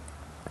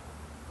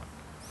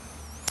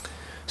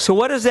 So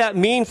what does that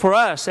mean for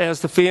us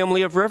as the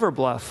family of River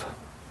Bluff?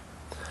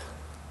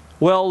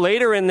 Well,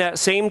 later in that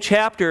same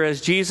chapter,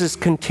 as Jesus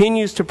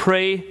continues to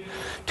pray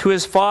to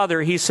his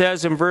Father, he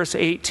says in verse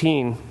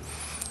 18,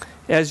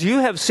 As you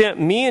have sent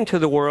me into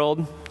the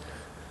world,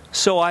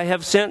 so I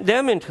have sent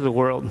them into the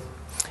world.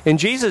 And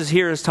Jesus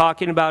here is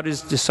talking about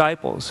his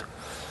disciples.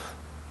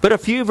 But a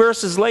few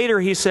verses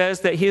later, he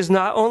says that he is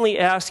not only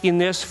asking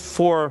this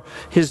for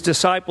his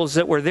disciples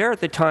that were there at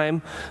the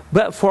time,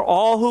 but for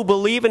all who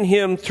believe in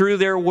him through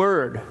their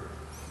word.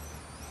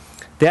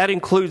 That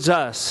includes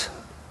us.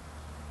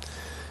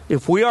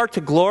 If we are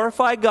to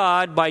glorify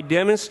God by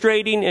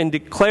demonstrating and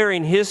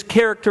declaring his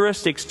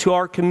characteristics to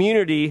our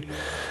community,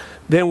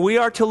 then we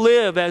are to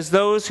live as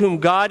those whom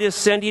God is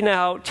sending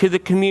out to the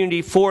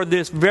community for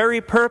this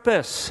very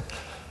purpose,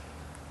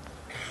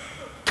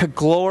 to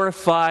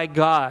glorify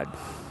God.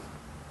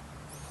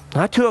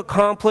 Not to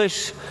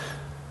accomplish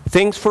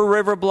things for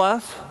River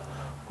Bluff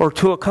or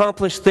to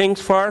accomplish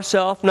things for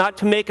ourselves, not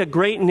to make a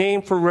great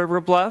name for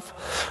River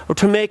Bluff or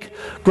to make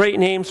great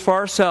names for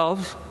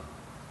ourselves,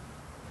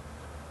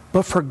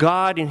 but for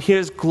God and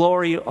his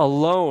glory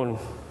alone.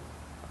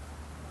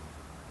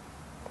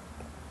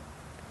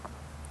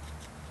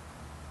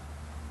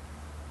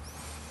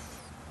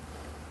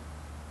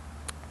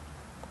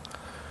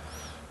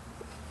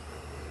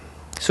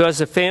 So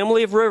as a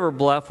family of River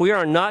Bluff, we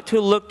are not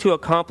to look to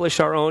accomplish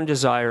our own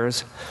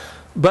desires,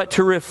 but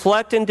to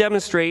reflect and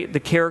demonstrate the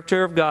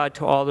character of God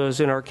to all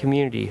those in our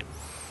community.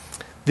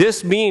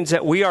 This means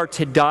that we are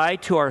to die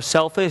to our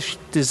selfish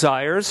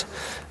desires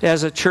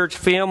as a church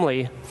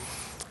family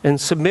and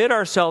submit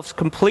ourselves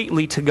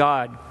completely to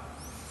God.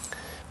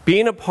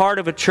 Being a part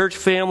of a church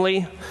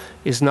family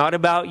is not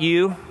about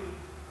you,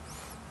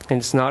 and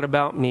it's not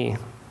about me.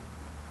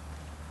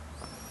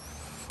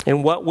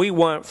 And what we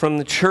want from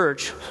the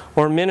church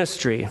or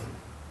ministry.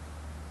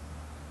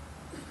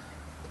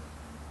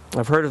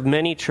 I've heard of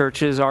many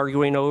churches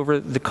arguing over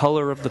the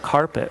color of the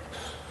carpet.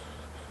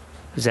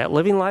 Is that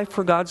living life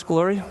for God's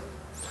glory?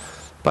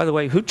 By the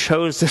way, who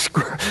chose this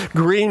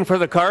green for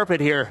the carpet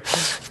here?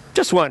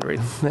 Just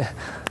wondering.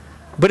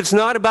 But it's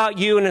not about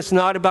you and it's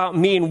not about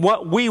me and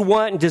what we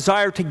want and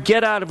desire to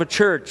get out of a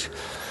church.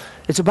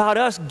 It's about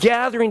us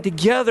gathering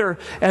together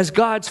as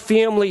God's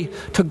family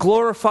to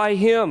glorify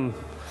him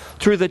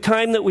through the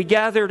time that we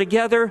gather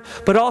together,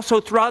 but also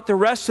throughout the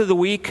rest of the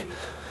week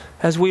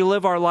as we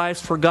live our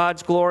lives for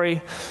God's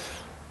glory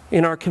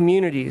in our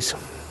communities.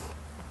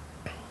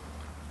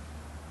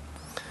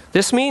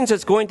 This means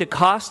it's going to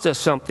cost us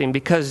something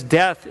because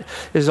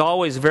death is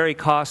always very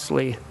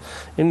costly.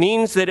 It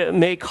means that it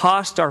may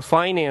cost our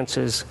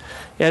finances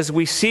as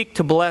we seek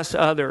to bless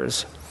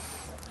others.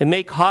 It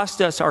may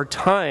cost us our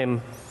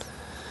time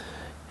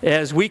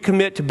as we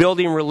commit to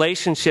building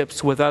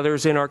relationships with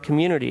others in our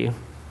community.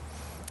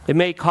 It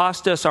may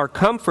cost us our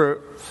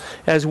comfort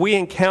as we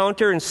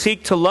encounter and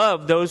seek to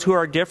love those who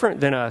are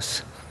different than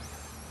us.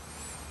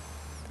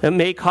 It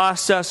may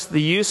cost us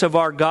the use of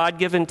our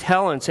God-given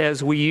talents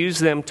as we use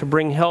them to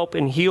bring help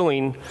and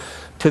healing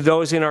to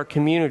those in our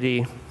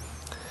community.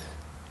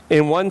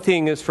 And one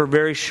thing is for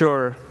very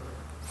sure,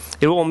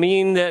 It will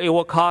mean that it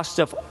will cost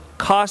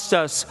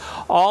us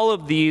all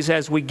of these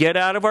as we get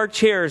out of our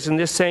chairs in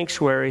this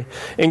sanctuary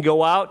and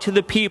go out to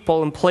the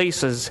people and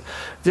places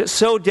that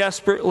so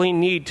desperately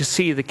need to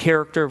see the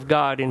character of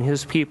God in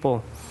His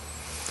people,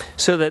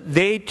 so that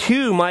they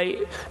too might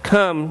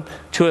come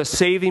to a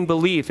saving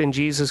belief in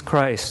Jesus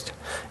Christ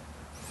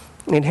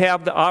and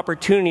have the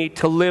opportunity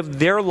to live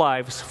their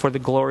lives for the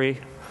glory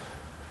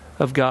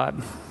of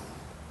God.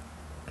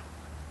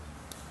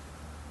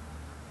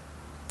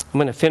 I'm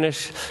going to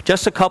finish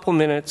just a couple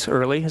minutes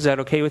early. Is that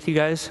okay with you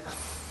guys?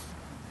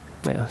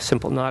 Yeah,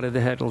 simple nod of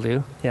the head will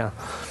do. Yeah.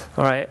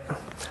 All right.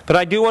 But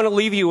I do want to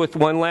leave you with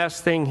one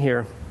last thing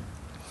here.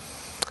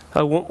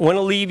 I want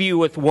to leave you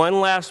with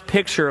one last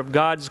picture of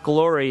God's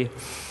glory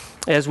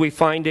as we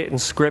find it in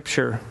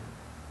Scripture.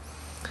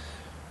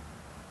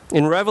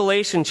 In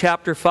Revelation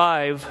chapter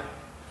 5,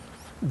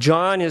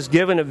 John is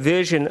given a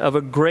vision of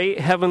a great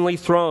heavenly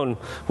throne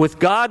with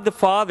God the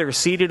Father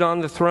seated on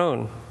the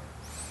throne,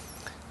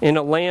 and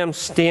a lamb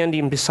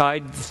standing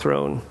beside the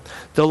throne.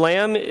 The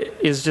lamb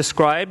is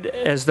described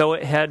as though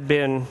it had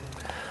been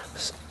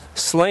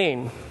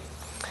slain.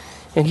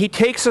 And he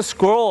takes a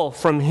scroll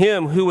from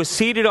him who was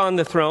seated on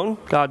the throne,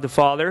 God the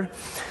Father.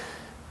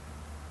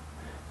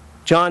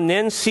 John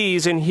then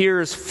sees and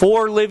hears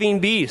 4 living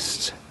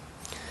beasts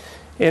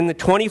and the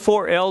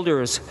 24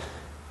 elders.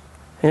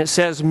 And it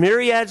says,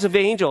 myriads of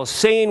angels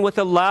saying with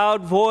a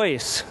loud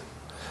voice,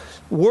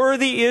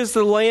 "Worthy is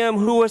the Lamb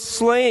who was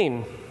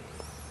slain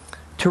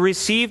to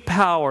receive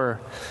power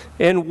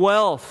and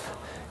wealth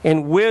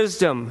and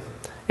wisdom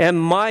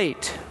and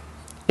might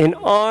and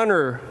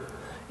honor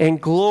and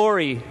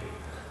glory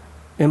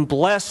and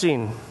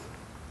blessing."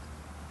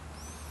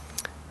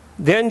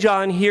 Then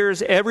John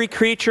hears every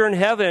creature in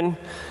heaven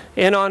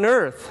and on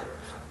earth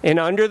and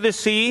under the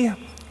sea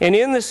and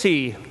in the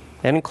sea.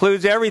 That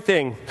includes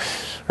everything,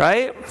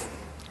 right?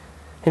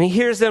 And he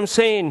hears them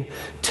saying,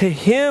 "To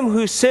him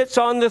who sits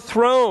on the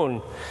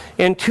throne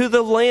and to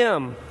the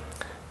Lamb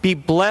be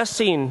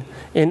blessing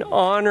and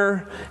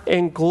honor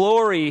and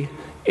glory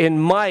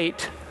and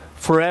might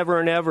forever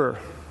and ever."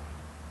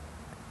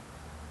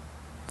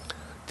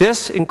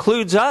 This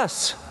includes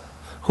us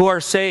who are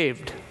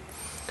saved.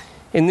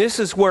 And this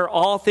is where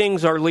all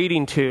things are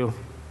leading to.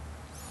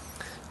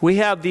 We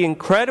have the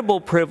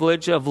incredible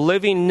privilege of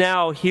living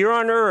now here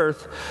on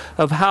earth,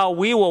 of how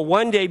we will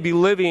one day be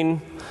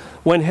living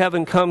when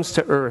heaven comes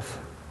to earth.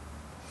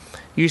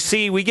 You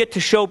see, we get to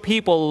show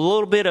people a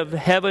little bit of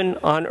heaven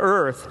on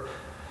earth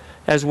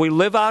as we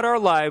live out our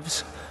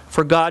lives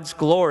for God's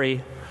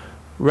glory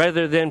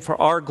rather than for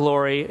our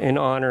glory and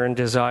honor and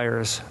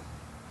desires.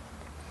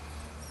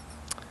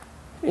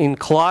 In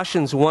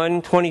Colossians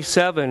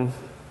 1:27,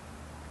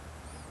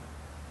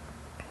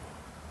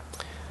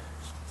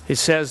 it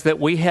says that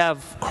we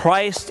have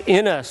Christ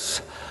in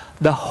us,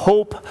 the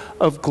hope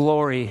of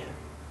glory.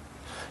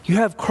 You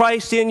have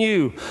Christ in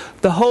you,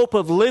 the hope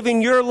of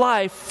living your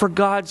life for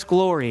God's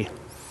glory.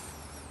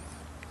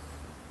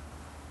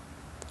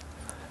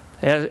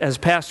 As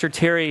Pastor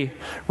Terry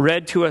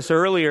read to us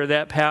earlier,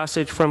 that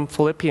passage from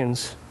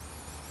Philippians,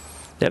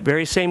 that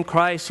very same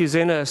Christ who's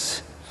in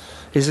us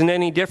isn't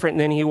any different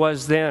than he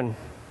was then.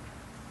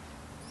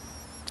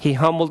 He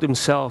humbled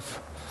himself,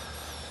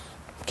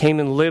 came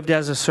and lived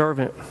as a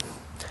servant,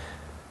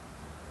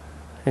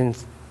 and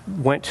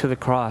went to the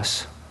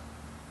cross.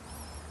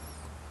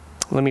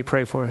 Let me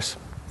pray for us.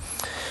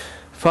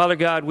 Father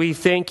God, we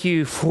thank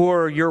you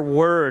for your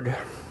word.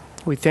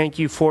 We thank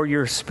you for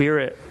your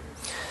Spirit.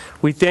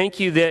 We thank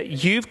you that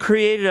you've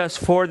created us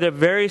for the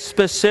very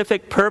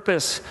specific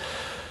purpose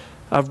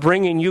of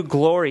bringing you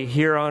glory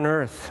here on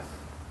earth.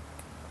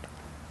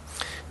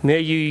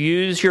 May you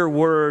use your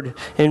word,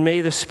 and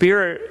may the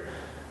Spirit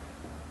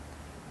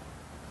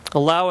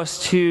allow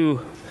us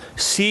to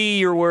see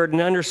your word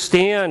and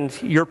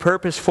understand your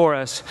purpose for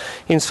us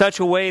in such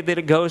a way that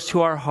it goes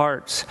to our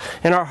hearts.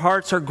 And our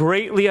hearts are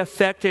greatly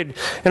affected,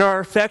 and our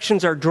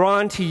affections are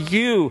drawn to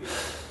you,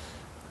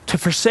 to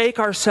forsake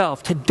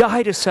ourselves, to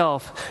die to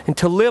self, and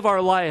to live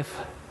our life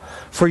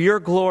for your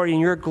glory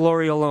and your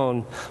glory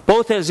alone,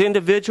 both as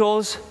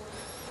individuals,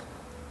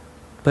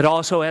 but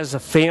also as a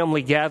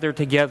family gathered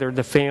together,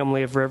 the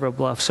family of River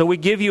Bluff. So we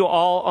give you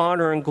all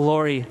honor and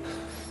glory,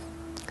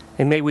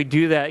 and may we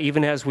do that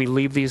even as we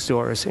leave these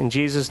doors. In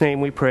Jesus'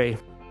 name we pray.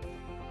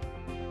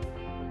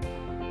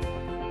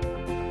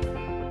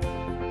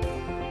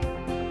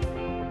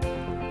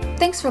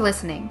 Thanks for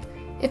listening.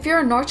 If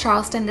you're in North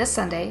Charleston this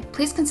Sunday,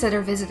 please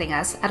consider visiting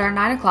us at our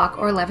 9 o'clock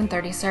or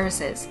 11:30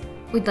 services.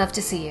 We'd love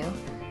to see you.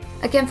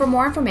 Again, for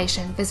more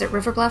information, visit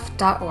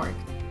riverbluff.org.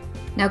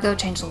 Now go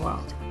change the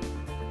world.